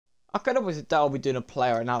I could always tell I'll be doing a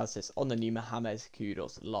player analysis on the new Mohammed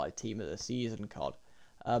Kudus live team of the season card.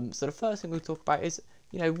 So the first thing we'll talk about is,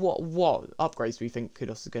 what upgrades do we think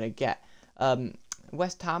Kudus is going to get?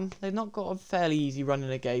 West Ham, they've not got a fairly easy run in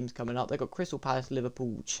the games coming up. They've got Crystal Palace,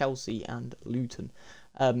 Liverpool, Chelsea and Luton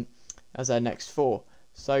as their next four.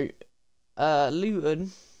 So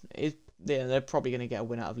Luton is, they're probably going to get a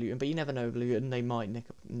win out of Luton, but you never know. Luton, they might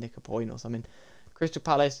nick a point or something. Crystal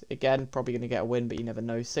Palace, again, probably going to get a win, but you never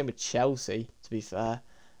know. Same with Chelsea, to be fair,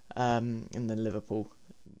 and then Liverpool.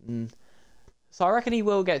 So I reckon he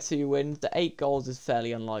will get 2 wins. The 8 goals is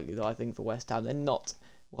fairly unlikely, though, I think, for West Ham. They're not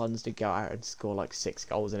ones to go out and score like 6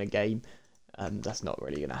 goals in a game. That's not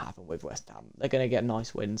really going to happen with West Ham. They're going to get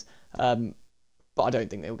nice wins, but I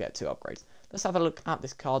don't think they'll get 2 upgrades. Let's have a look at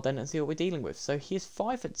this card then and see what we're dealing with. So he is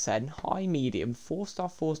 5'10", high medium, 4-star,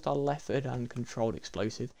 4-star left foot and controlled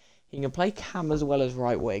explosive. He can play cam as well as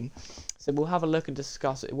right wing. So we'll have a look and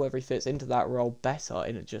discuss whether he fits into that role better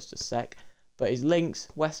in just a sec. But his links,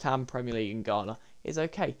 West Ham, Premier League and Ghana, is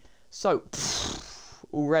okay. So,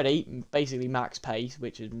 already, basically max pace,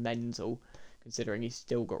 which is mental, considering he's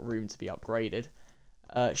still got room to be upgraded.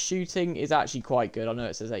 Shooting is actually quite good. I know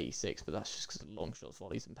it says 86, but that's just because long shots,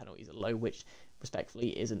 volleys and penalties are low, which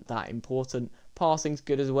respectfully isn't that important. Passing's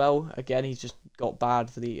good as well. Again, he's just got bad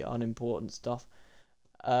for the unimportant stuff.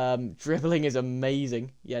 Dribbling is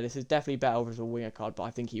amazing. Yeah, this is definitely better as a winger card, but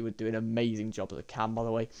I think he would do an amazing job as a cam, by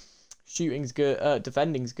the way. Shooting's good,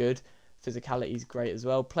 defending's good, physicality's great as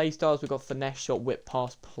well. Play styles, we've got finesse, shot, whip,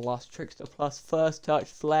 pass plus, trickster plus, first touch,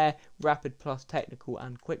 flair, rapid plus, technical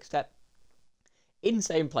and quick step.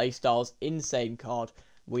 Insane play styles, insane card.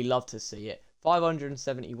 We love to see it.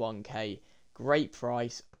 571k, great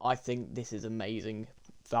price. I think this is amazing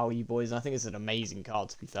value, boys. And I think it's an amazing card,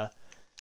 to be fair.